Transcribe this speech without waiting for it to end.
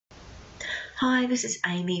Hi, this is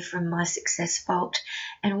Amy from My Success Vault,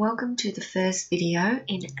 and welcome to the first video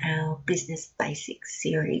in our Business Basics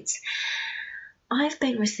series. I've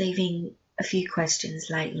been receiving a few questions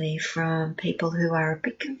lately from people who are a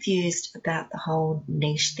bit confused about the whole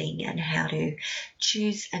niche thing and how to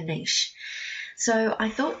choose a niche. So I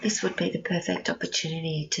thought this would be the perfect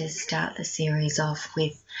opportunity to start the series off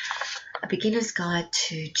with a beginner's guide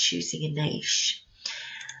to choosing a niche.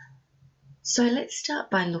 So let's start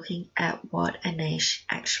by looking at what a niche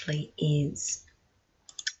actually is.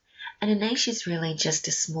 And a niche is really just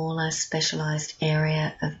a smaller specialised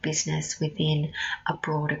area of business within a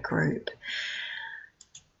broader group.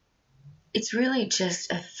 It's really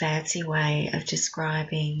just a fancy way of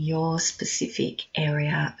describing your specific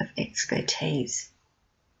area of expertise.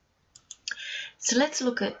 So let's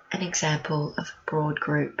look at an example of a broad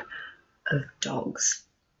group of dogs.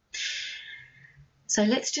 So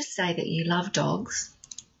let's just say that you love dogs,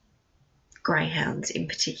 greyhounds in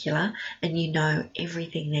particular, and you know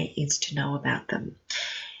everything there is to know about them.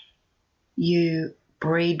 You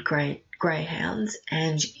breed greyhounds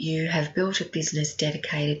and you have built a business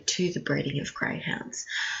dedicated to the breeding of greyhounds.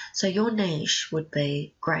 So your niche would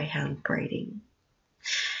be greyhound breeding.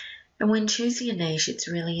 And when choosing a niche, it's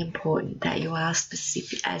really important that you are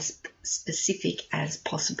specific as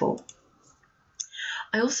possible.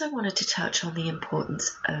 I also wanted to touch on the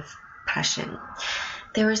importance of passion.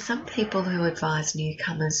 There are some people who advise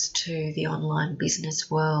newcomers to the online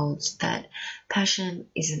business world that passion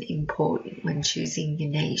isn't important when choosing your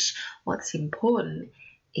niche. What's important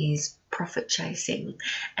is profit chasing.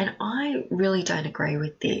 And I really don't agree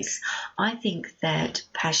with this. I think that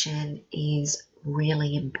passion is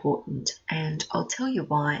really important, and I'll tell you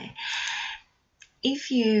why.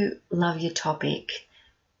 If you love your topic,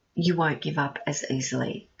 you won't give up as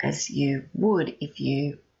easily as you would if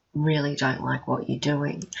you really don't like what you're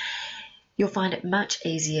doing. You'll find it much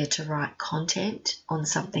easier to write content on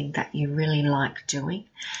something that you really like doing.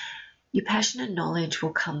 Your passion and knowledge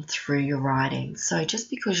will come through your writing. So just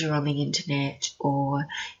because you're on the internet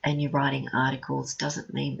and you're writing articles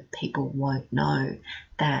doesn't mean that people won't know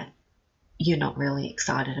that you're not really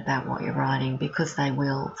excited about what you're writing, because they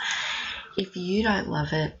will. If you don't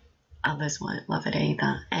love it, others won't love it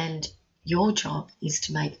either. And your job is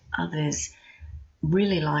to make others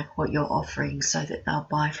really like what you're offering so that they'll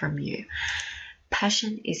buy from you.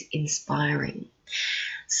 Passion is inspiring.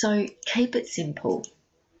 So keep it simple.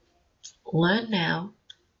 Learn now,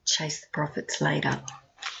 chase the profits later.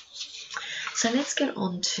 So let's get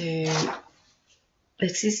on to the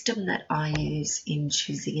system that I use in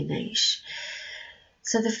choosing a niche.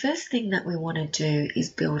 So the first thing that we want to do is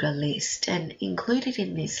build a list, and included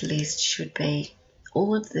in this list should be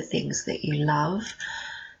all of the things that you love,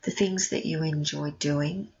 the things that you enjoy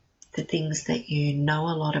doing, the things that you know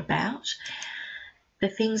a lot about, the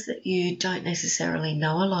things that you don't necessarily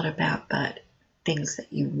know a lot about but things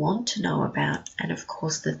that you want to know about, and of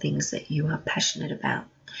course the things that you are passionate about.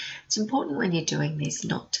 It's important when you're doing this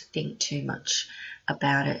not to think too much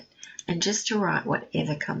about it, and just to write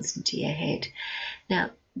whatever comes into your head. Now,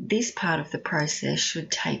 this part of the process should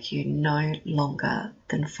take you no longer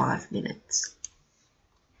than 5 minutes.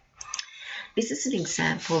 This is an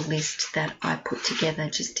example list that I put together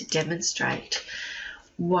just to demonstrate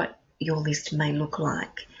what your list may look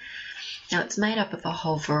like. Now, it's made up of a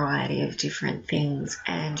whole variety of different things,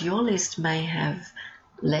 and your list may have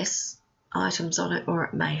less items on it or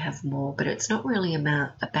it may have more, but it's not really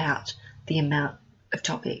about the amount of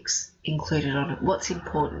topics included on it. What's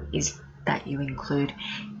important is that you include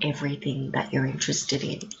everything that you're interested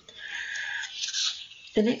in.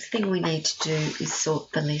 The next thing we need to do is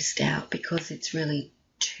sort the list out, because it's really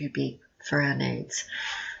too big for our needs.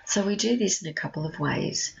 So we do this in a couple of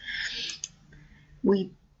ways.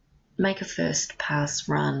 We make a first pass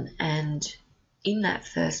run, and in that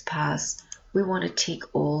first pass we want to tick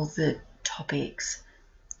all the topics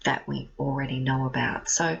that we already know about.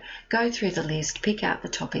 So go through the list, pick out the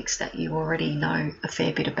topics that you already know a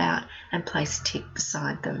fair bit about and place a tick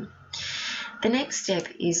beside them. The next step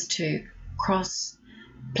is to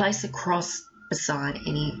place a cross beside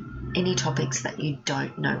any topics that you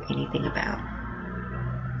don't know anything about.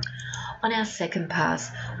 On our second pass,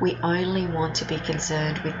 we only want to be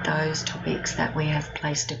concerned with those topics that we have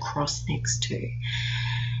placed a cross next to.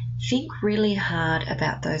 Think really hard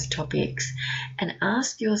about those topics and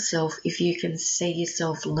ask yourself if you can see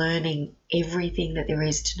yourself learning everything that there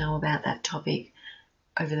is to know about that topic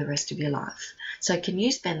over the rest of your life. So can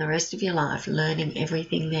you spend the rest of your life learning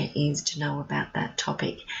everything there is to know about that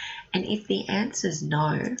topic? And if the answer is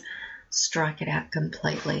no, strike it out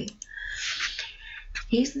completely.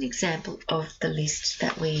 Here's an example of the list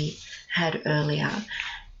that we had earlier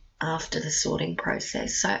after the sorting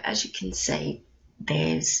process. So as you can see,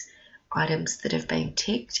 there's items that have been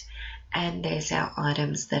ticked and there's our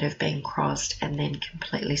items that have been crossed and then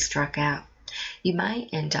completely struck out. You may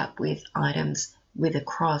end up with items with a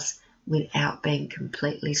cross without being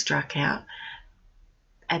completely struck out.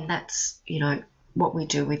 And that's, what we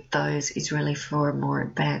do with those is really for a more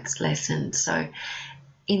advanced lesson. So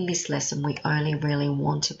in this lesson, we only really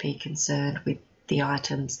want to be concerned with the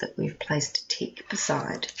items that we've placed a tick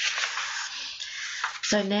beside.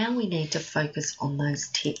 So now we need to focus on those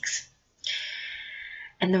ticks.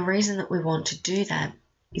 And the reason that we want to do that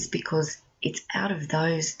is because it's out of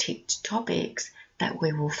those ticked topics that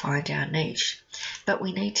we will find our niche. But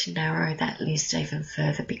we need to narrow that list even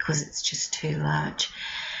further because it's just too large.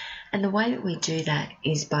 And the way that we do that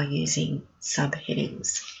is by using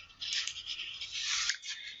subheadings.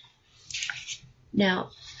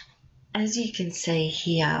 Now, as you can see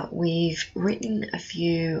here, we've written a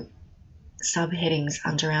few subheadings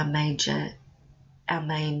under our main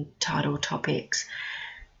title topics.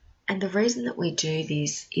 And the reason that we do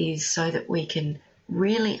this is so that we can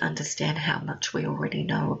really understand how much we already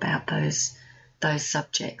know about those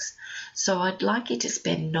subjects. So I'd like you to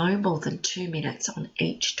spend no more than 2 minutes on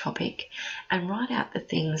each topic and write out the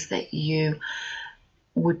things that you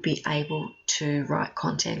would be able to write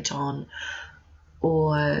content on,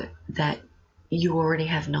 or that you already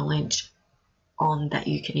have knowledge on that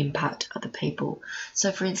you can impart to other people.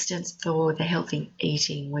 So for instance, for the healthy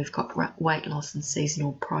eating, we've got weight loss and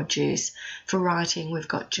seasonal produce. For writing, we've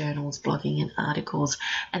got journals, blogging and articles.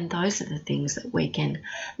 And those are the things that we can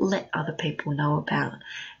let other people know about,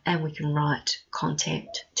 and we can write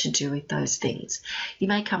content to do with those things. You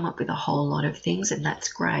may come up with a whole lot of things, and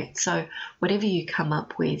that's great. So whatever you come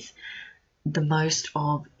up with the most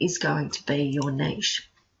of is going to be your niche.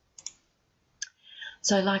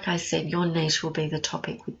 So like I said, your niche will be the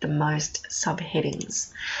topic with the most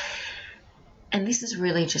subheadings. And this is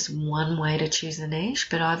really just one way to choose a niche,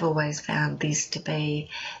 but I've always found this to be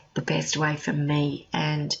the best way for me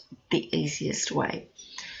and the easiest way.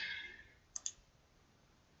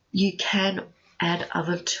 You can add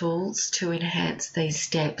other tools to enhance these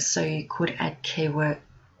steps. So you could add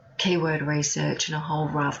keyword research and a whole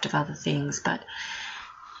raft of other things, but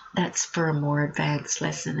that's for a more advanced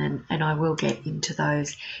lesson, and I will get into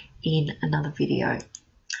those in another video.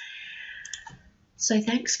 So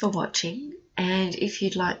thanks for watching, and if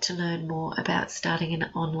you'd like to learn more about starting an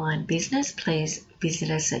online business, please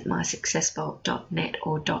visit us at mysuccessvault.net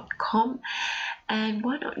or .com. And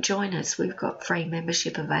why not join us? We've got free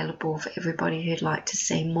membership available for everybody who'd like to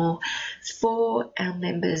see more. For our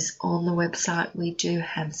members on the website, we do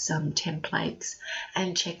have some templates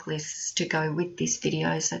and checklists to go with this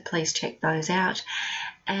video, so please check those out.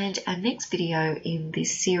 And our next video in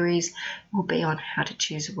this series will be on how to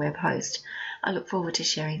choose a web host. I look forward to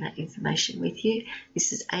sharing that information with you.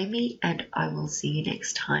 This is Amy, and I will see you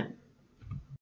next time.